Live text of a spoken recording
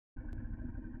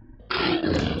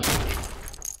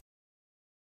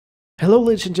Hello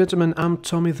ladies and gentlemen, I'm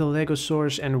Tommy the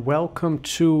Legosaurus and welcome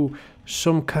to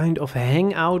some kind of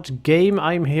hangout game.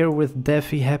 I'm here with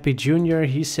Daffy Happy Jr.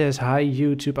 He says hi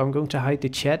YouTube. I'm going to hide the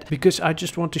chat because I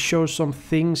just want to show some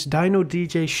things. Dino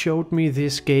DJ showed me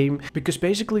this game because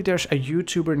basically there's a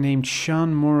YouTuber named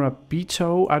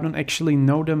Morabito. I don't actually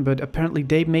know them, but apparently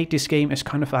they made this game as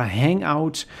kind of a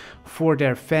hangout for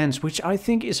their fans, which I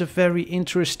think is a very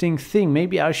interesting thing.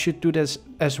 Maybe I should do this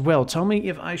as well. Tell me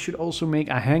if I should also make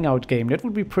a hangout game. That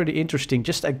would be pretty interesting.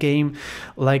 Just a game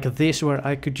like this where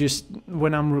I could just,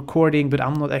 when I'm recording but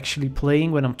I'm not actually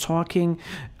playing, when I'm talking,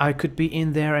 I could be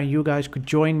in there and you guys could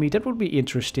join me. That would be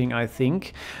interesting, I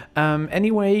think.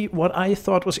 Anyway, what I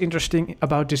thought was interesting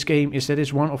about this game is that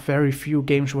it's one of very few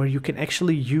games where you can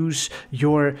actually use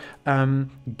your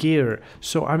gear.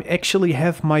 So I actually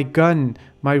have my gun,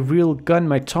 my real gun,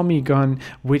 my Tommy gun,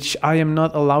 which I am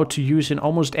not allowed to use in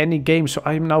almost any game. So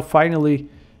I am now finally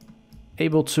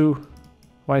able to...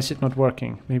 Why is it not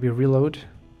working? Maybe reload?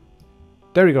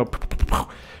 There we go.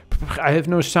 I have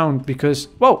no sound because...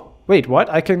 Whoa! Wait, what?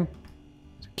 I can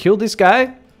kill this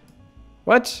guy?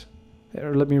 What?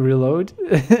 There, let me reload.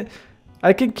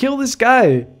 I can kill this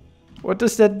guy! What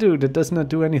does that do? That does not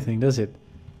do anything, does it?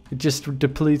 It just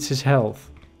depletes his health.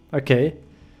 Okay.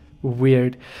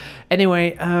 Weird.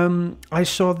 Anyway, I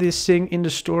saw this thing in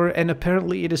the store and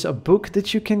apparently it is a book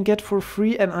that you can get for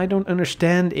free, and I don't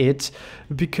understand it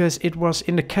because it was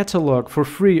in the catalog for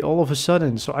free all of a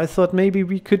sudden. So I thought maybe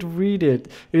we could read it.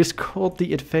 It is called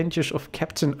The Adventures of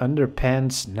Captain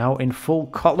Underpants, now in full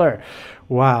color.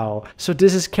 Wow. So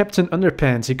this is Captain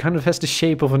Underpants. He kind of has the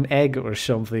shape of an egg or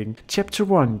something. Chapter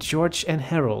 1, George and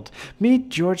Harold. Meet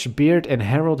George Beard and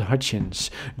Harold Hutchins.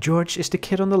 George is the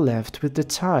kid on the left with the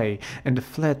tie and the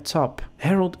flat top.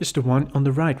 Harold is the one on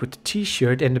the right with the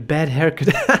t-shirt and the bad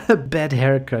haircut. Bad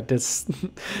haircut, that's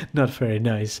not very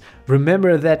nice.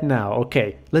 Remember that now.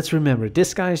 Okay, let's remember.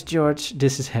 This guy is George,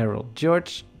 this is Harold.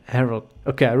 George, Harold.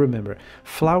 Okay, I remember.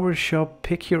 Flower shop,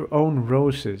 pick your own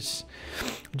roses.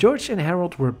 George and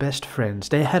Harold were best friends.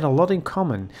 They had a lot in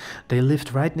common. They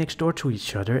lived right next door to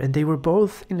each other and they were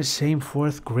both in the same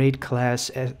 4th grade class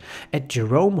at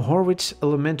Jerome Horwitz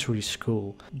Elementary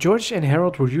School. George and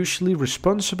Harold were usually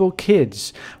responsible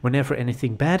kids. Whenever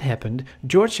anything bad happened,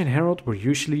 George and Harold were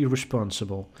usually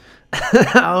responsible.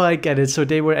 Oh, I get it. So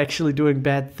they were actually doing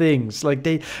bad things. Like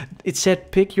it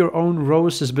said pick your own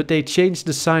roses, but they changed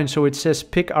the sign so it says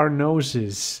pick our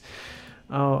noses.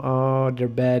 Oh, they're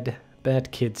bad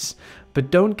kids. But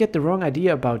don't get the wrong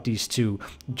idea about these two.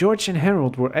 George and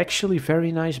Harold were actually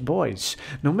very nice boys.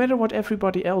 No matter what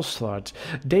everybody else thought,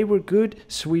 they were good,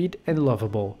 sweet, and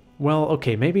lovable. Well,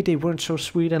 okay, maybe they weren't so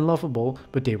sweet and lovable,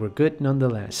 but they were good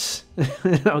nonetheless.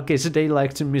 Okay, so they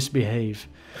like to misbehave.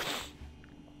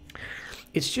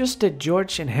 It's just that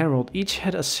George and Harold each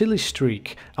had a silly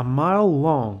streak, a mile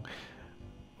long.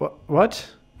 What?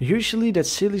 Usually that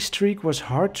silly streak was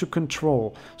hard to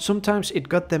control. Sometimes it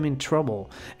got them in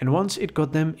trouble, and once it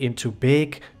got them into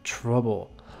big trouble.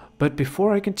 But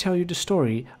before I can tell you the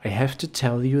story, I have to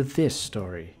tell you this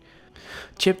story.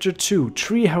 Chapter 2,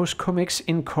 Treehouse Comics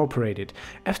Incorporated.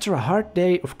 After a hard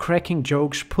day of cracking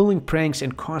jokes, pulling pranks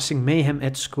and causing mayhem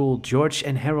at school, George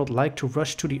and Harold liked to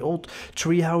rush to the old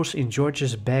treehouse in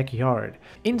George's backyard.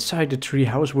 Inside the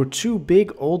treehouse were 2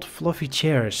 big old fluffy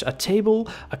chairs, a table,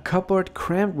 a cupboard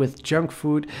crammed with junk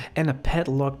food, and a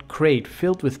padlocked crate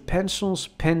filled with pencils,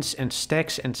 pens, and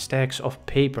stacks of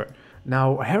paper.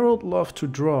 Now, Harold loved to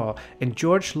draw and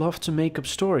George loved to make up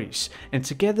stories, and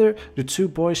together the 2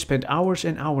 boys spent hours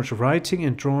and hours writing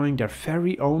and drawing their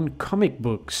very own comic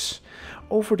books.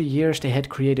 Over the years they had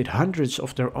created hundreds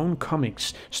of their own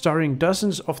comics, starring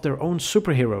dozens of their own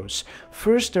superheroes.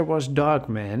 First there was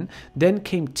Dogman, then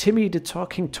came Timmy the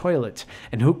Talking Toilet,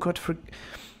 and who could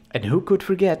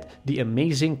forget the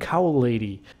amazing Cow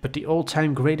Lady? But the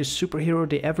all-time greatest superhero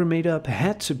they ever made up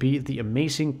had to be the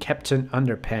amazing Captain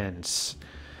Underpants.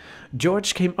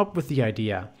 George came up with the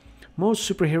idea. Most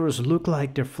superheroes look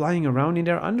like they're flying around in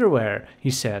their underwear, he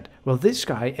said. Well, this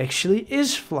guy actually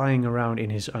is flying around in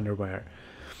his underwear.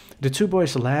 The 2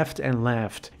 boys laughed and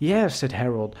laughed. Yeah, said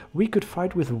Harold, we could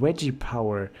fight with wedgie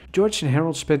power. George and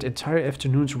Harold spent entire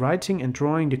afternoons writing and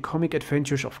drawing the comic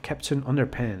adventures of Captain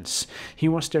Underpants. He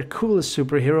was their coolest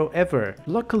superhero ever.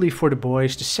 Luckily for the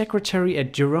boys, the secretary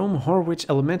at Jerome Horwitz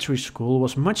Elementary School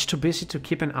was much too busy to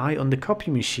keep an eye on the copy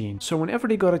machine. So whenever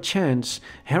they got a chance,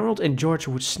 Harold and George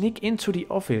would sneak into the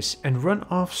office and run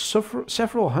off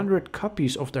several hundred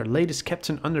copies of their latest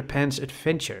Captain Underpants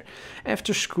adventure.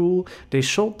 After school, they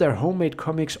sold their homemade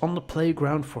comics on the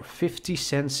playground for 50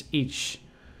 cents each.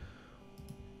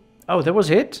 Oh, that was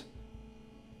it?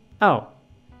 Oh.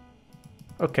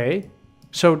 Okay.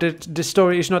 So the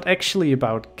story is not actually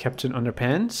about Captain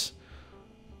Underpants?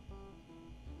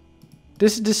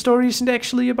 This story isn't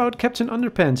actually about Captain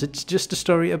Underpants. It's just a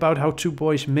story about how two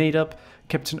boys made up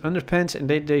Captain Underpants and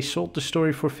they sold the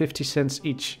story for 50 cents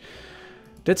each.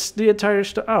 That's the entire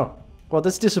story. Oh, well,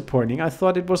 that's disappointing. I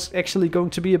thought it was actually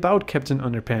going to be about Captain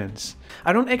Underpants.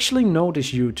 I don't actually know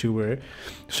this YouTuber.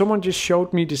 Someone just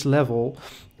showed me this level.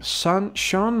 Sean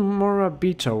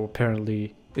Morabito,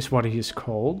 apparently, is what he is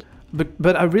called.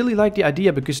 But I really like the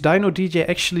idea because Dino DJ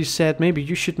actually said maybe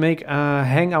you should make a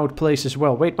hangout place as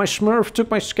well. Wait, my Smurf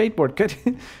took my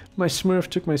skateboard. My Smurf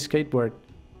took my skateboard.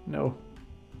 No.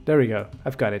 There we go.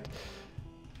 I've got it.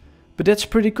 But that's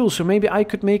pretty cool. So maybe I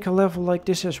could make a level like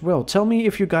this as well. Tell me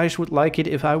if you guys would like it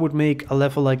if I would make a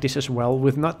level like this as well.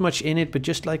 With not much in it, but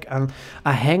just like a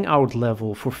hangout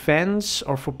level for fans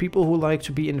or for people who like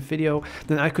to be in the video.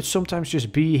 Then I could sometimes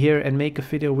just be here and make a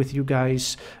video with you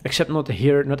guys. Except not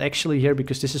here, not actually here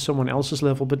because this is someone else's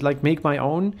level. But like make my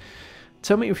own.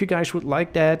 Tell me if you guys would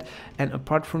like that. And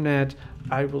apart from that,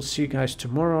 I will see you guys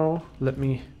tomorrow. Let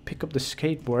me pick up the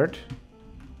skateboard.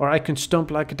 Or I can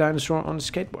stomp like a dinosaur on the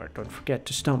skateboard. Don't forget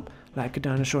to stomp like a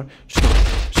dinosaur.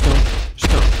 Stomp.